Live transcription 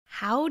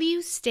how do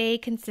you stay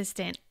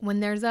consistent when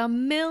there's a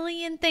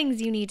million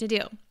things you need to do?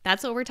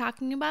 That's what we're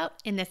talking about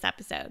in this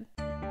episode.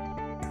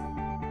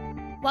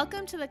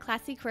 Welcome to the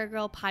Classy Career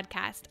Girl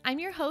podcast. I'm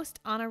your host,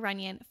 Anna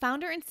Runyon,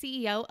 founder and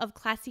CEO of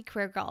Classy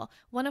Career Girl,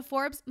 one of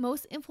Forbes'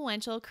 most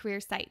influential career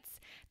sites.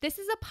 This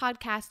is a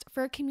podcast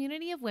for a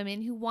community of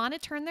women who want to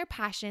turn their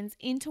passions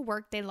into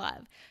work they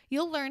love.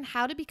 You'll learn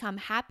how to become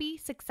happy,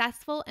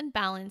 successful, and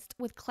balanced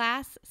with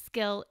class,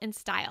 skill, and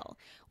style.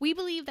 We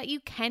believe that you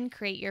can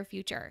create your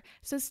future.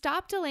 So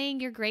stop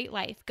delaying your great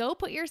life. Go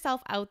put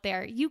yourself out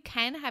there. You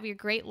can have your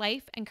great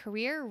life and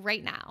career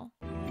right now.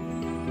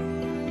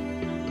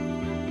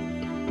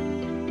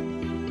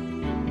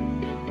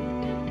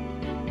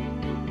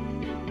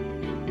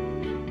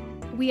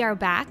 We are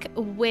back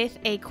with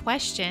a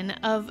question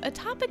of a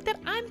topic that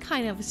I'm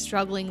kind of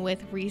struggling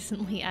with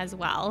recently as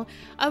well,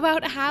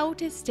 about how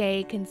to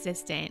stay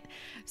consistent.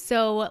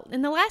 So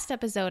in the last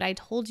episode, I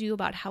told you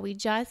about how we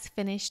just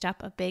finished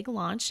up a big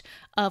launch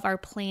of our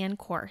plan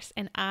course,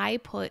 and I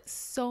put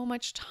so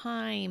much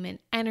time and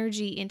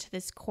energy into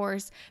this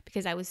course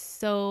because I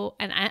still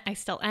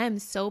am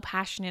so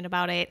passionate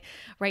about it.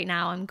 Right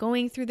now, I'm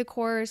going through the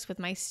course with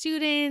my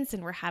students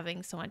and we're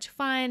having so much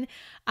fun.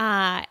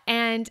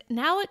 And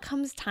now it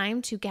comes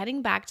time to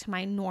getting back to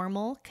my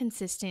normal,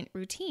 consistent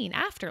routine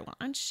after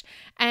launch.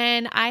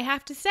 And I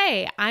have to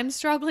say, I'm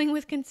struggling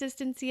with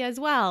consistency as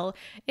well.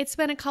 It's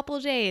been a couple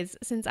days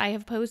since I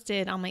have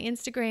posted on my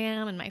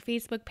Instagram and my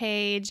Facebook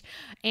page.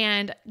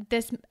 And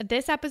this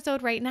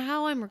episode right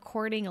now, I'm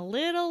recording a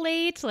little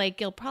late.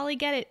 Like you'll probably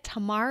get it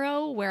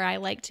tomorrow, where I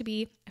like to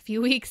be a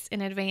few weeks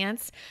in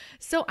advance.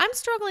 So I'm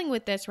struggling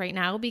with this right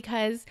now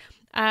because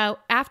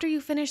after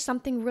you finish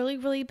something really,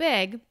 really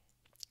big,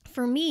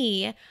 for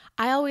me,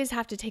 I always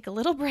have to take a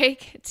little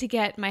break to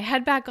get my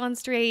head back on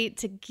straight,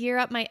 to gear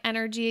up my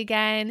energy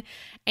again,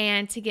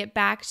 and to get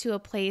back to a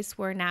place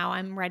where now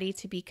I'm ready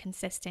to be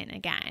consistent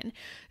again.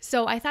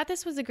 So I thought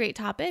this was a great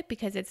topic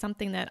because it's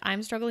something that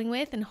I'm struggling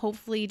with, and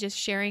hopefully just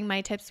sharing my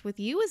tips with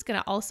you is going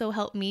to also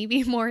help me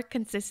be more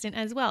consistent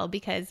as well,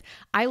 because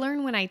I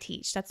learn when I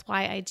teach. That's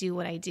why I do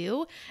what I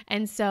do.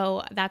 And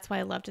so that's why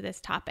I loved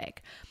this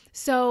topic.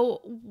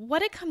 So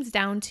what it comes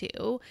down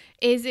to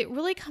is it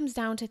really comes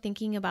down to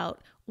thinking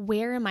about,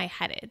 where am I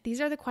headed? These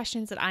are the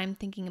questions that I'm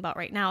thinking about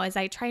right now as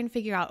I try and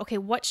figure out, okay,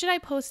 what should I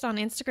post on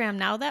Instagram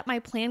now that my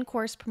plan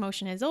course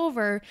promotion is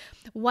over?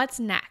 What's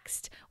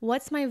next?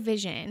 What's my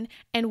vision?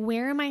 And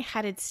where am I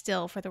headed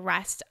still for the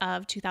rest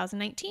of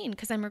 2019?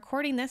 Because I'm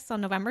recording this on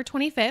November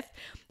 25th.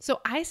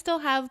 So I still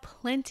have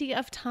plenty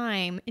of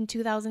time in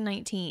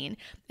 2019.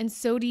 And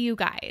so do you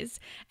guys.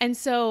 And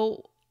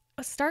so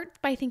start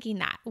by thinking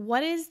that.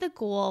 What is the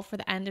goal for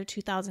the end of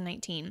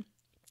 2019?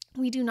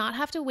 We do not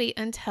have to wait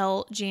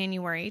until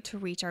January to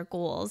reach our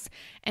goals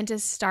and to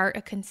start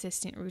a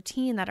consistent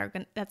routine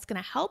that's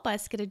going to help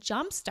us get a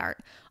jump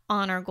start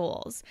on our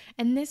goals.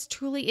 And this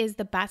truly is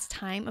the best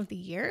time of the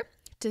year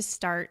to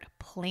start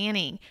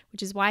planning,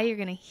 which is why you're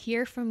going to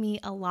hear from me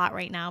a lot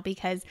right now,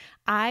 because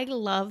I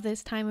love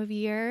this time of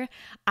year.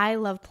 I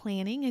love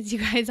planning, as you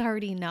guys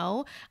already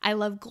know. I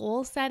love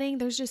goal setting.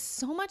 There's just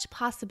so much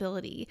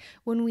possibility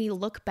when we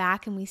look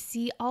back and we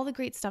see all the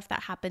great stuff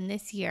that happened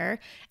this year,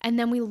 and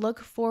then we look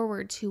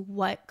forward to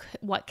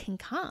what can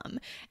come.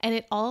 And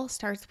it all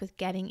starts with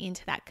getting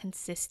into that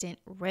consistent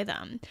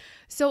rhythm.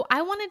 So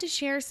I wanted to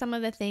share some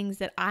of the things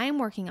that I'm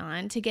working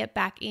on to get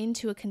back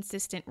into a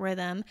consistent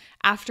rhythm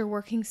after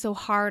working so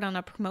hard on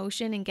a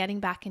promotion and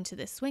getting back into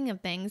the swing of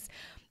things.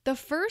 The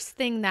first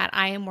thing that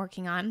I am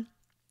working on,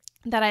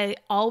 that I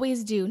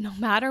always do no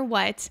matter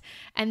what,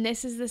 and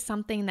this is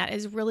something that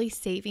is really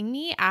saving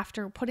me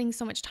after putting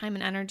so much time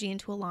and energy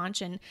into a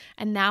launch and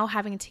now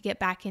having to get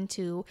back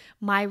into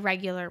my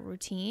regular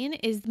routine,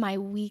 is my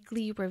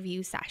weekly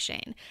review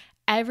session.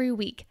 Every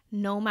week,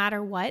 no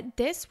matter what,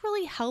 this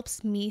really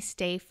helps me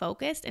stay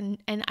focused and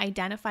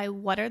identify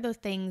what are the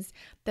things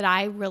that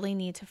I really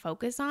need to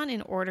focus on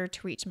in order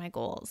to reach my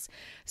goals.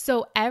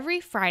 So every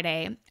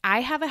Friday,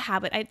 I have a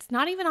habit. It's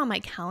not even on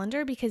my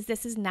calendar because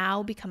this has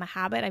now become a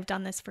habit. I've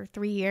done this for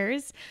 3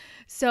 years.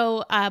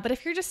 So, but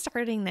if you're just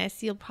starting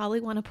this, you'll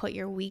probably want to put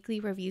your weekly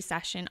review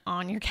session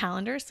on your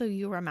calendar so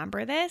you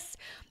remember this.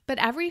 But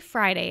every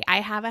Friday,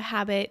 I have a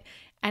habit,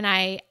 and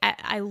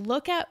I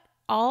look at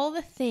all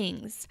the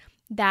things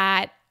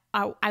that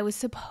I was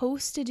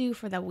supposed to do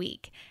for the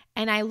week.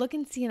 And I look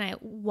and see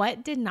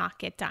what did not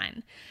get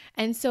done.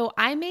 And so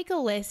I make a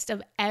list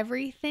of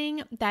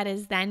everything that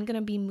is then going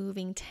to be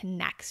moving to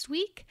next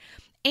week.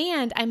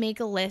 And I make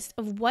a list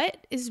of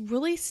what is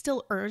really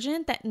still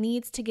urgent that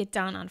needs to get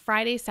done on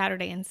Friday,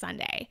 Saturday, and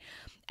Sunday.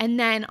 And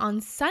then on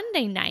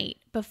Sunday night,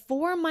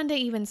 before Monday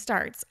even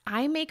starts,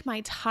 I make my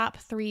top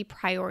 3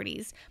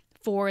 priorities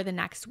for the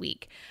next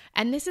week.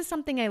 And this is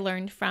something I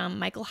learned from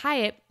Michael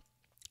Hyatt.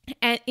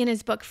 And in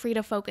his book, Free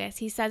to Focus,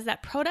 he says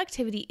that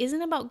productivity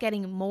isn't about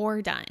getting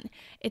more done.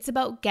 It's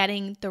about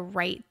getting the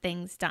right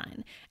things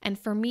done. And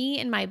for me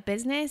in my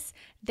business,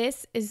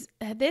 this is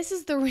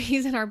the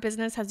reason our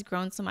business has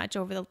grown so much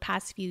over the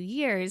past few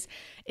years,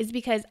 is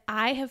because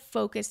I have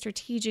focused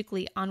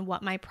strategically on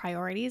what my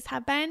priorities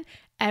have been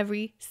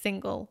every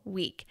single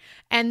week.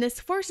 And this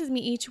forces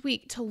me each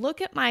week to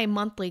look at my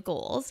monthly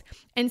goals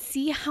and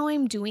see how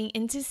I'm doing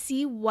and to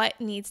see what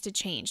needs to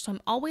change. So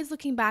I'm always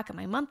looking back at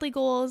my monthly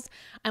goals.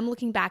 I'm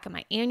looking back at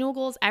my annual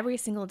goals every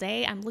single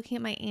day. I'm looking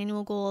at my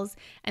annual goals.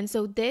 And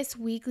so this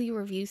weekly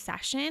review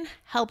session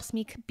helps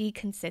me be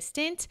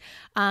consistent.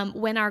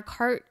 When our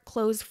cart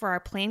closed for our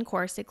plan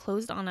course, it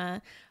closed on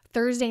a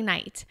Thursday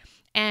night.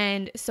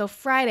 And so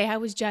Friday, I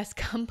was just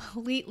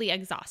completely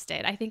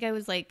exhausted. I think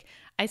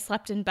I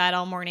slept in bed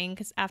all morning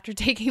because after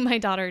taking my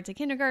daughter to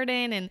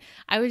kindergarten, and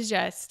I was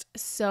just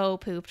so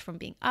pooped from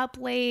being up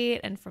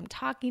late and from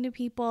talking to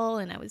people,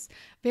 and I was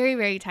very,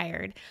 very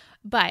tired.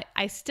 But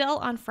I still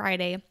on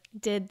Friday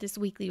did this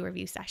weekly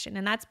review session.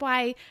 And that's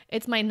why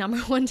it's my number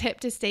one tip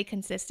to stay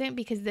consistent,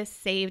 because this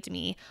saved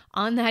me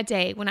on that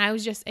day when I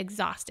was just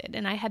exhausted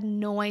and I had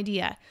no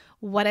idea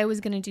what I was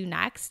going to do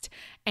next.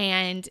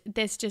 And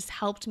this just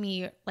helped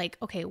me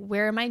okay,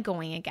 where am I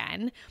going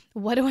again?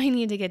 What do I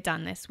need to get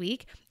done this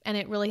week? And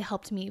it really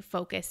helped me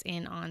focus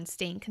in on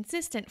staying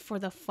consistent for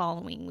the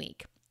following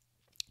week.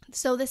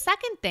 So the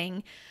second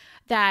thing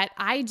that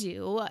I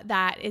do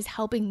that is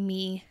helping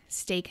me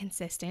stay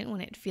consistent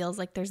when it feels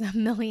like there's a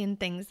million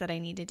things that I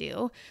need to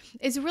do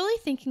is really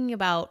thinking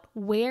about,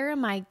 where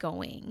am I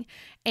going?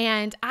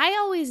 And I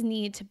always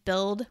need to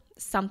build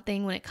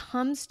something when it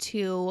comes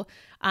to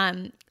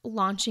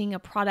launching a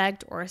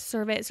product or a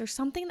service or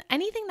something,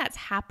 anything that's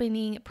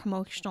happening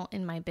promotional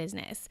in my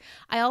business.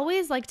 I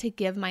always like to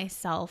give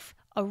myself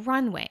a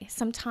runway,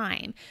 some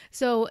time.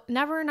 So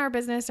never in our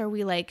business are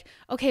we like,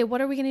 okay,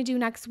 what are we going to do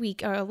next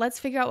week? Or let's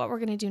figure out what we're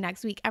going to do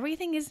next week.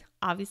 Everything is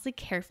obviously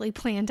carefully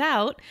planned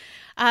out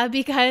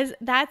because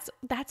that's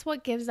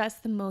what gives us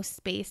the most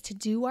space to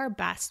do our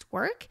best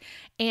work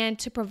and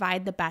to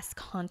provide the best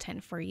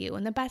content for you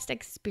and the best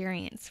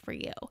experience for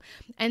you.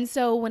 And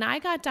so when I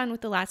got done with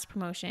the last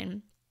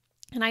promotion,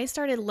 and I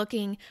started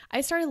looking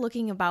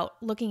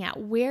at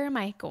where am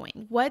I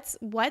going?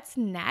 What's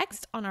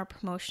next on our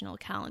promotional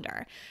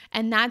calendar?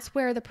 And that's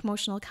where the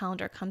promotional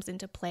calendar comes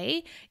into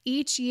play.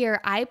 Each year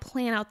I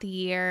plan out the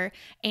year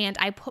and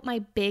I put my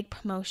big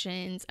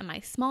promotions and my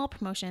small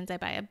promotions. I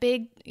buy a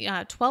big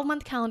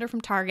 12-month calendar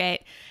from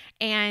Target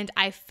and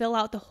I fill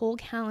out the whole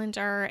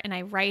calendar and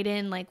I write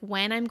in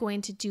when I'm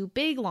going to do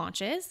big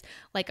launches,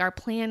 like our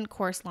planned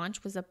course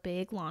launch was a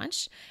big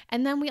launch.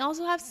 And then we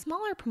also have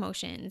smaller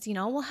promotions.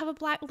 We'll have a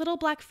little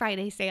Black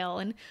Friday sale,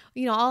 and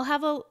I'll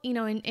have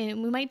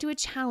and we might do a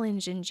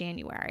challenge in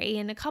January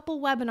and a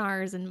couple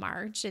webinars in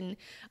March and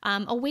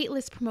a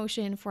waitlist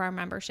promotion for our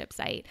membership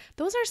site.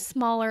 Those are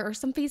smaller, or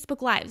some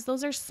Facebook Lives.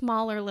 Those are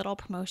smaller little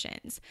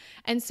promotions.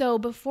 And so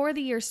before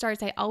the year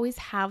starts, I always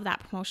have that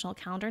promotional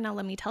calendar. Now,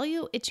 let me tell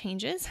you, it changes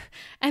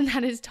and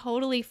that is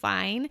totally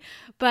fine,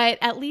 but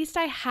at least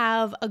I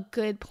have a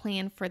good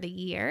plan for the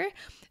year.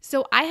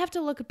 So I have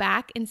to look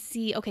back and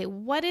see, okay,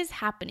 what is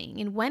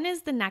happening and when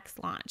is the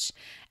next launch?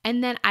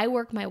 And then I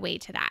work my way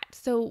to that.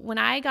 So when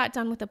I got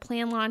done with the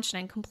plan launch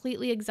and I'm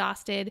completely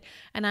exhausted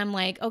and I'm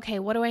like, okay,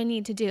 what do I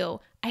need to do?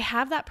 I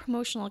have that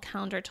promotional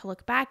calendar to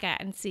look back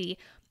at and see,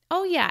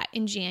 oh yeah,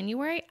 in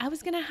January, I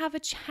was going to have a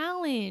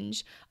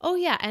challenge. Oh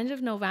yeah, end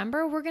of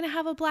November, we're going to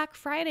have a Black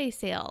Friday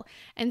sale.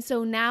 And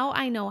so now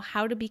I know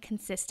how to be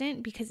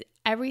consistent because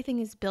everything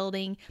is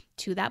building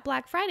to that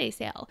Black Friday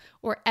sale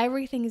or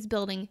everything is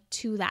building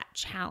to that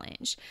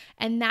challenge.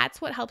 And that's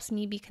what helps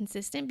me be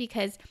consistent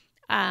because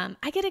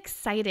I get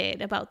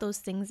excited about those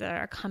things that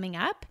are coming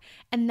up,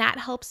 and that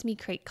helps me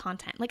create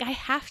content. I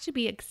have to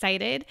be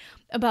excited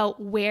about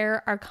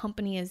where our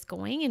company is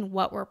going and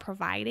what we're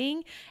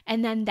providing,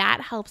 and then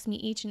that helps me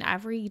each and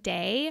every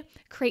day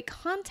create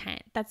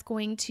content that's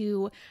going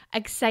to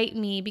excite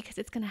me because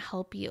it's going to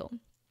help you.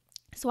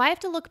 So I have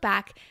to look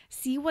back,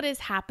 see what is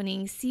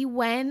happening, see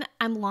when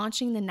I'm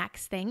launching the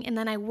next thing, and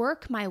then I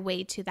work my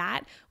way to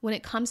that when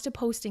it comes to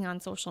posting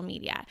on social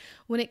media,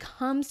 when it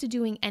comes to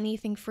doing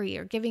anything free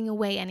or giving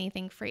away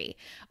anything free,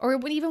 or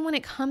even when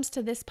it comes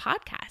to this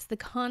podcast, the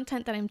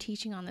content that I'm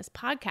teaching on this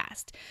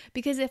podcast.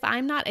 Because if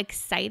I'm not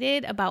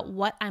excited about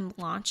what I'm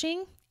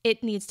launching,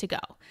 it needs to go.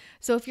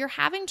 So if you're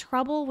having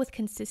trouble with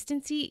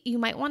consistency, you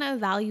might want to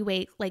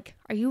evaluate,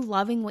 are you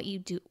loving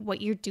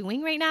what you're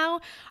doing right now?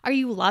 Are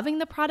you loving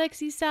the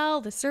products you sell,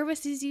 the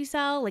services you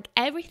sell?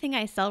 Everything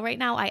I sell right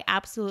now, I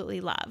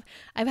absolutely love.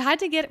 I've had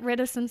to get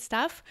rid of some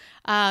stuff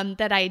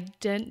that I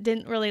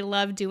didn't really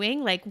love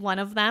doing. One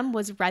of them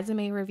was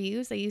resume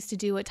reviews. I used to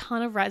do a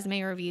ton of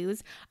resume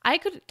reviews. I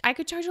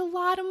could charge a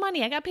lot of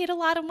money. I got paid a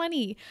lot of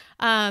money,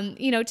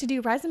 to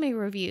do resume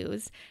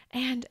reviews.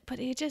 But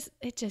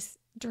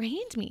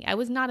drained me. I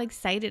was not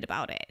excited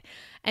about it.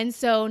 And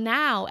so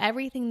now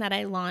everything that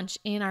I launch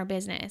in our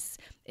business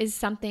is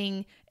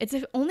something,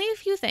 only a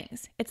few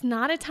things. It's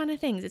not a ton of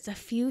things. It's a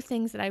few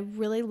things that I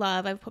really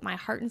love. I've put my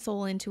heart and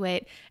soul into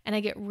it, and I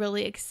get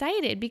really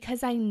excited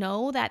because I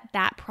know that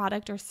that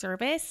product or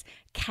service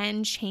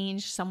can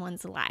change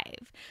someone's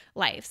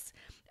lives.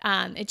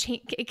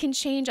 It can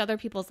change other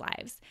people's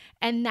lives.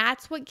 And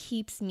that's what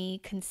keeps me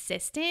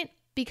consistent,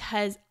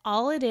 because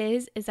all it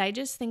is I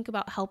just think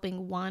about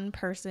helping one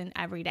person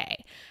every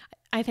day.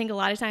 I think a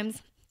lot of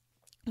times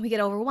we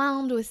get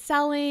overwhelmed with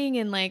selling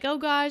and like, oh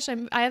gosh,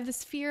 I have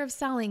this fear of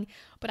selling,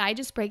 but I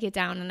just break it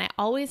down. And I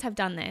always have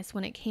done this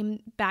when it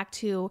came back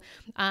to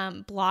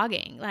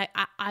blogging. Like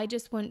I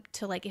just want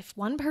to, like, if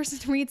one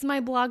person reads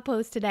my blog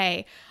post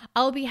today,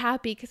 I'll be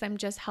happy because I'm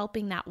just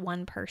helping that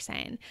one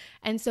person.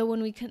 And so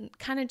when we can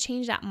kind of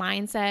change that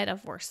mindset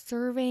of we're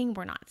serving,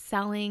 we're not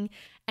selling.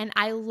 And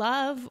I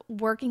love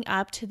working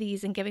up to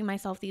these and giving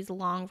myself these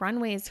long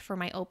runways for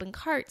my open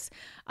carts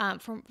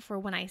for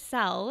when I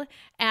sell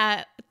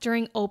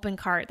during open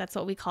cart. That's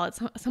what we call it.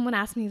 Someone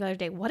asked me the other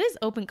day, what is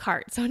open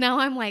cart? So now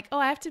I'm like, oh,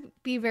 I have to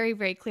be very,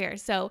 very clear.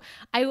 So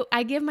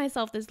I give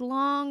myself this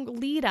long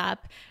lead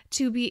up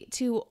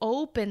to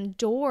open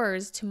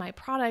doors to my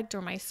product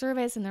or my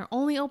service, and they're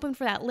only open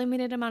for that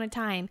limited amount of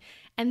time,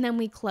 and then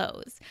we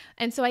close.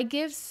 And so I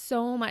give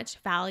so much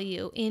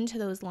value into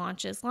those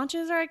launches.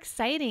 Launches are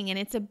exciting, and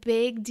it's a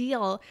big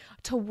deal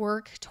to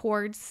work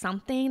towards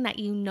something that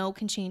you know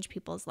can change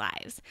people's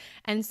lives.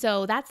 And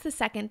so that's the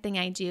second thing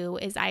I do,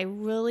 is I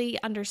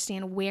really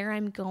understand where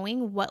I'm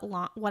going, what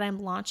I'm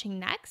launching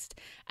next,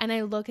 and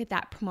I look at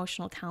that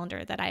promotional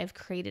calendar that I have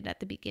created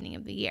at the beginning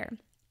of the year.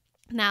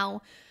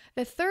 Now,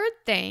 the third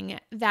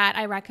thing that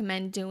I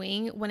recommend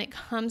doing when it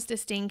comes to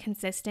staying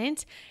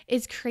consistent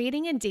is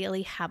creating a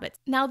daily habit.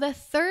 Now, the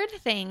third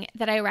thing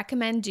that I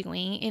recommend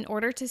doing in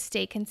order to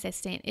stay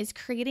consistent is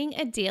creating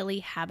a daily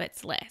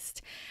habits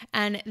list.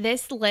 And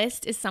this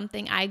list is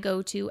something I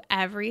go to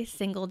every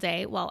single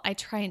day. Well, I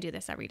try and do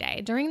this every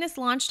day. During this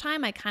launch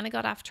time, I kind of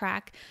got off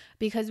track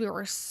because we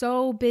were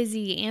so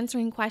busy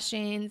answering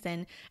questions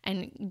and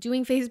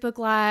doing Facebook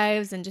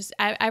Lives and just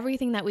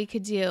everything that we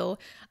could do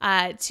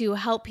to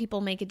help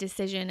people make a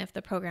decision if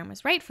the program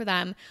was right for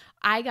them.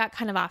 I got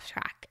kind of off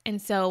track.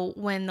 And so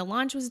when the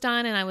launch was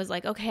done and I was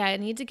like, okay, I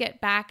need to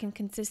get back and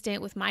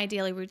consistent with my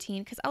daily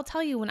routine, because I'll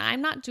tell you, when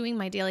I'm not doing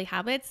my daily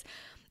habits,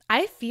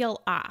 I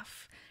feel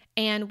off.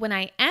 And when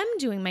I am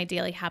doing my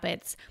daily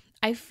habits,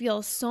 I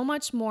feel so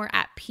much more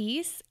at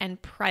peace and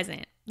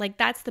present. Like,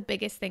 that's the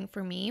biggest thing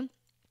for me.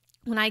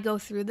 When I go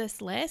through this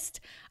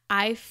list,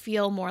 I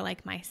feel more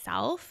like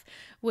myself,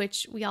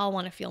 which we all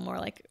want to feel more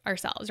like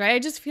ourselves, right? I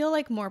just feel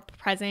like more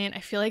present. I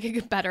feel like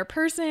a better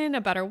person,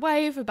 a better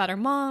wife, a better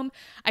mom.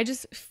 I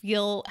just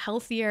feel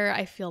healthier.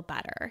 I feel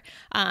better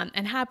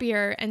and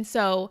happier. And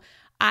so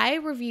I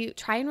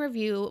try and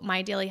review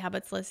my daily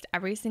habits list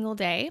every single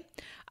day.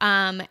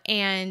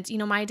 And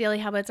my daily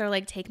habits are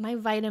like take my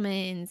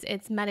vitamins,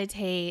 it's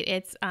meditate,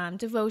 it's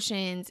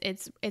devotions,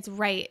 it's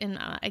write, and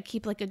I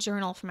keep like a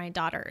journal for my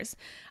daughters.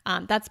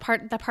 That's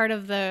part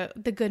of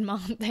the good mom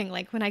thing.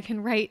 Like when I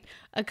can write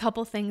a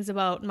couple things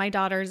about my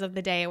daughters of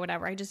the day or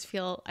whatever, I just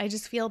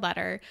feel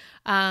better.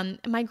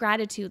 My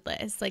gratitude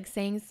list, like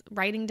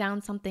writing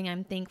down something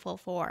I'm thankful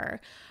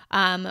for,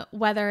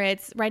 whether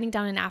it's writing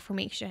down an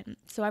affirmation.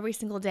 So every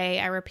single day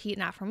I repeat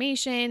an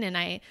affirmation, and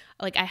I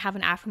have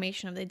an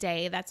affirmation of the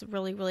day that's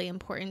really, really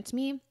important to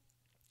me.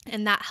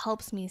 And that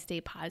helps me stay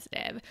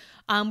positive.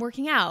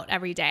 Working out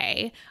every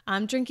day,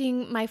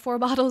 drinking my 4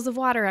 bottles of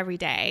water every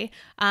day.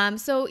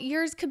 So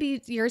yours could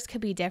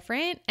be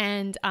different.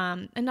 And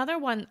another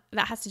one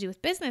that has to do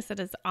with business that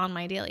is on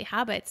my daily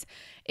habits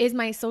is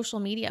my social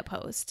media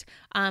post.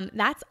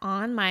 That's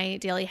on my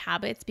daily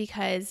habits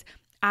because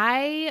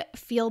I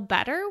feel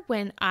better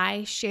when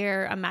I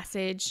share a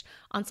message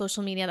on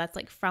social media that's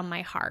like from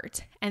my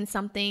heart and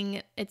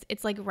something.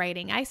 It's like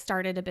writing. I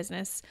started a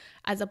business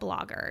as a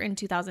blogger in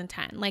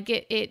 2010. Like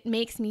it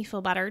makes me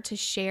feel better to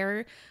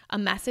share a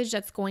message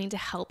that's going to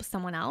help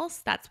someone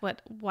else. That's why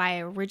I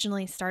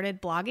originally started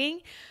blogging.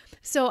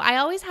 So I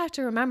always have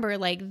to remember,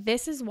 like,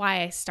 this is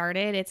why I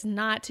started. It's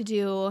not to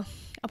do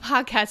a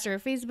podcast or a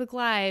Facebook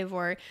Live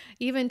or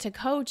even to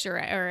coach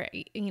or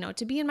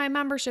to be in my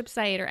membership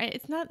site, or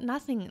it's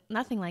nothing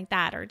like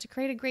that, or to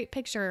create a great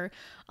picture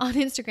on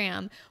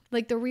Instagram.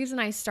 Like, the reason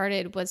I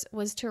started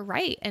was to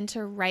write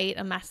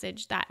a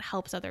message that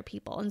helps other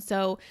people. And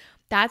so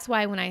that's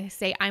why when I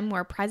say I'm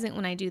more present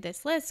when I do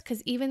this list,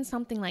 because even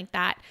something like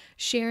that,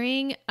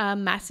 sharing a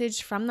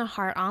message from the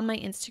heart on my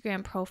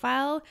Instagram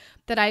profile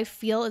that I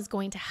feel is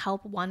going to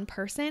help one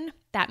person,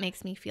 that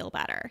makes me feel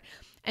better.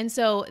 And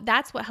so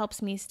that's what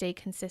helps me stay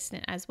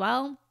consistent as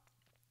well.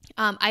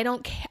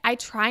 I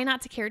try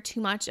not to care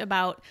too much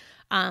about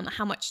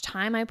how much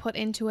time I put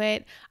into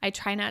it. I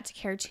try not to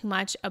care too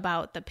much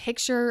about the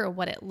picture or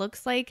what it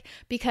looks like,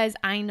 because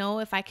I know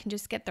if I can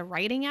just get the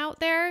writing out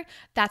there,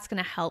 that's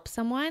going to help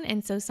someone.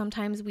 And so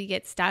sometimes we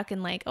get stuck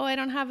in like, oh, I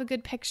don't have a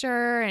good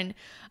picture. And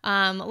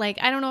like,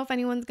 I don't know if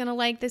anyone's going to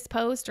like this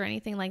post or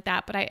anything like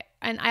that. But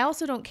I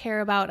also don't care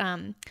about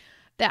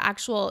the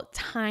actual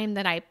time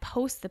that I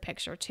post the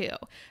picture too.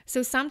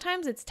 So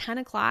sometimes it's 10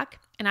 o'clock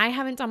and I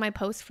haven't done my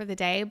post for the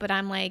day, but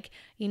I'm like,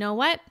 you know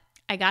what?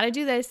 I got to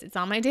do this. It's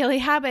on my daily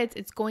habits.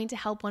 It's going to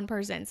help one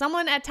person.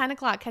 Someone at 10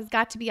 o'clock has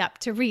got to be up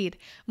to read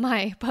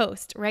my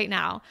post right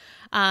now.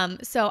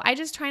 So I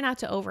just try not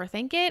to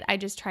overthink it. I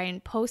just try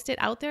and post it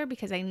out there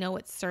because I know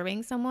it's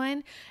serving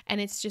someone, and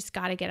it's just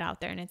got to get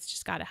out there and it's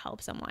just got to help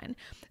someone.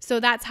 So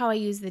that's how I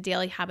use the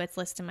daily habits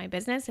list in my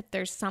business. If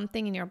there's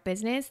something in your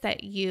business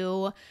that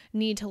you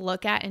need to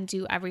look at and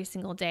do every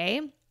single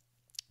day,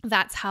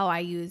 that's how I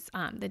use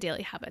the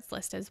daily habits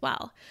list as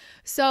well.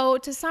 So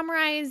to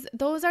summarize,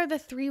 those are the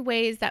 3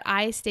 ways that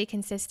I stay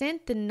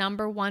consistent. The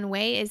number 1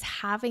 way is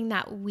having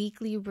that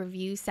weekly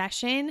review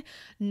session,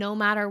 no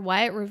matter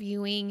what,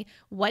 reviewing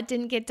what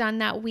didn't get done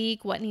that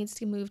week, what needs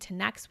to move to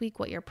next week,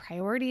 what your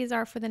priorities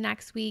are for the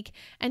next week,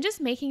 and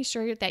just making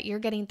sure that you're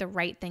getting the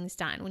right things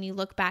done. When you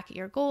look back at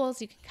your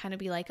goals, you can kind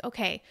of be like,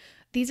 okay,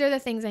 these are the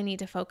things I need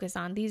to focus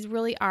on. These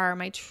really are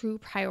my true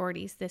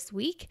priorities this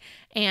week,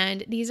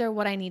 and these are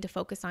what I need to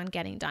focus on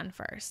getting done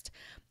first.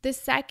 The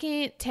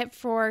second tip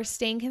for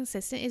staying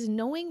consistent is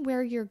knowing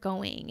where you're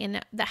going.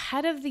 And the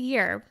head of the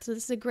year, so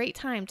this is a great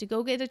time to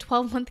go get a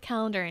 12-month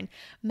calendar and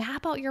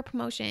map out your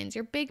promotions,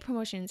 your big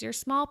promotions, your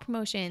small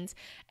promotions,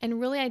 and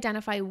really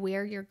identify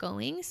where you're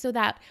going so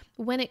that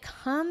when it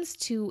comes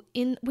to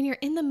when you're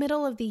in the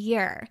middle of the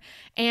year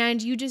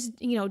and you just,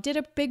 did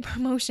a big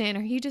promotion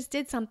or you just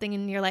did something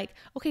and you're like,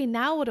 okay,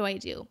 now what do I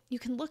do? You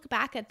can look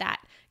back at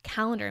that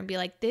calendar and be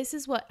like, this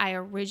is what I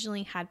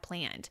originally had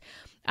planned.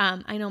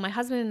 I know my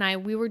husband and I,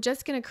 we were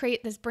just going to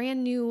create this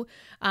brand new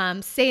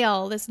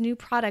sale, this new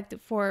product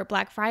for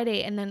Black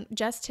Friday. And then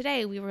just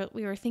today we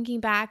were thinking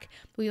back,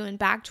 we went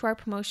back to our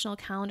promotional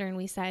calendar and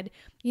we said,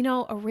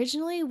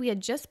 originally we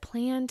had just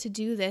planned to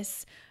do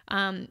this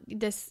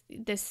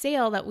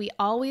sale that we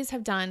always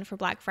have done for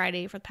Black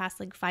Friday for the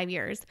past 5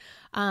 years.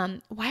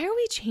 Why are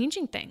we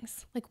changing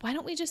things? Why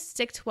don't we just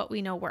stick to what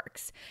we know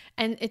works?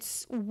 And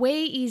it's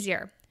way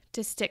easier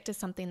to stick to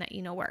something that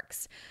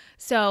works.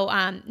 So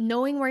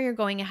knowing where you're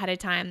going ahead of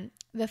time.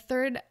 The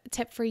third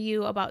tip for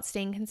you about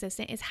staying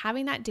consistent is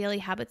having that daily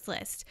habits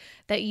list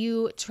that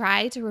you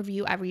try to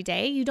review every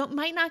day. You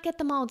might not get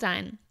them all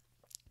done,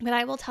 but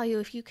I will tell you,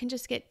 if you can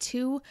just get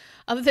 2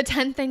 of the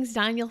 10 things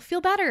done, you'll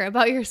feel better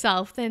about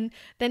yourself than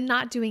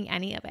not doing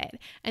any of it.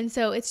 And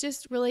so it's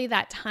just really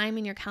that time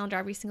in your calendar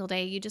every single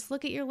day. You just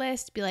look at your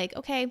list, be like,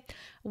 okay,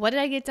 what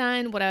did I get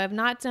done? What I have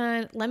not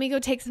done? Let me go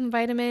take some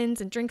vitamins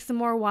and drink some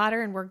more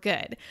water and we're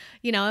good.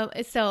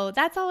 So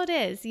that's all it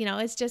is.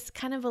 It's just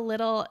kind of a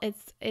little,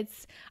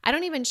 I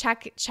don't even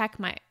check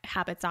my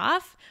habits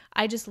off.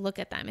 I just look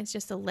at them. It's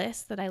just a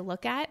list that I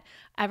look at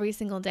every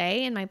single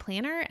day in my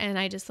planner, and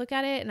I just look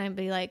at it and I'd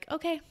be like,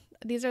 okay,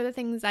 these are the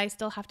things I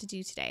still have to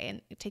do today.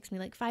 And it takes me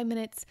 5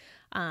 minutes.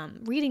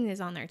 Reading is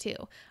on there too.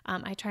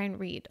 I try and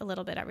read a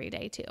little bit every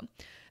day too.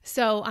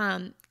 So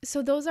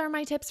those are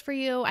my tips for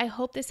you. I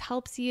hope this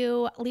helps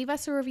you. Leave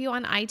us a review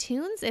on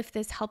iTunes if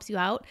this helps you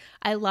out.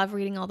 I love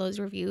reading all those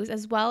reviews,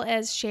 as well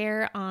as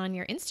share on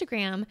your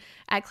Instagram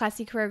at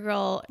Classy Career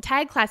Girl,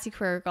 tag Classy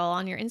Career Girl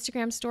on your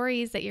Instagram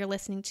stories that you're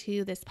listening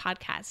to this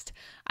podcast.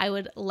 I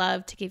would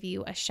love to give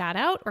you a shout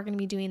out. We're going to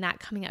be doing that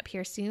coming up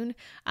here soon.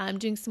 I'm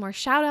doing some more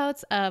shout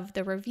outs of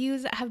the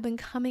reviews that have been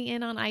coming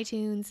in on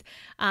iTunes.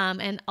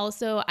 And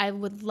also I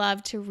would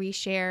love to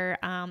reshare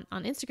on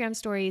Instagram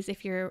stories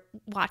if you're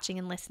watching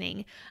and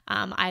listening.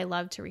 I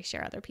love to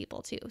reshare other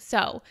people too.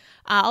 So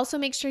also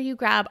make sure you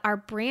grab our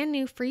brand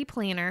new free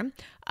planner.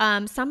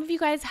 Some of you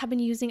guys have been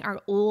using our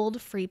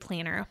old free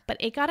planner, but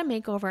it got a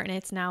makeover and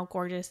it's now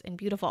gorgeous and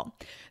beautiful.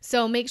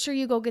 So make sure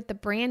you go get the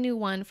brand new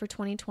one for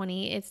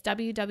 2020. It's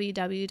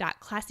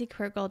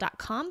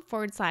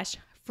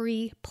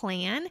www.classycareergirl.com/free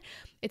plan.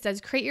 It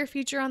says create your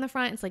future on the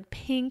front. It's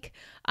pink.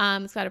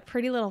 It's got a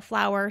pretty little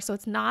flower. So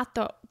it's not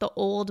the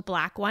old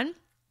black one.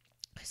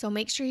 So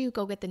make sure you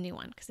go get the new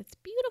one because it's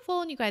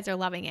beautiful and you guys are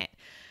loving it.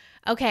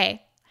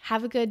 Okay.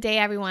 Have a good day,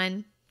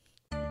 everyone.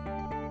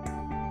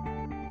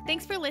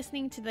 Thanks for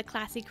listening to the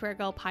Classy Career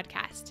Girl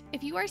podcast.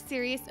 If you are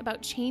serious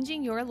about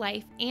changing your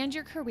life and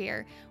your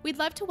career, we'd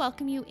love to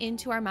welcome you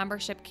into our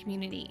membership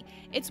community.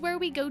 It's where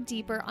we go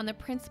deeper on the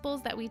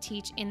principles that we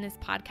teach in this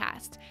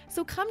podcast.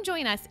 So come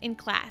join us in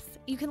class.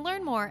 You can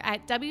learn more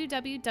at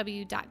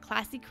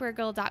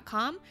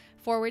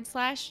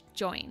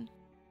www.classycareergirl.com/join.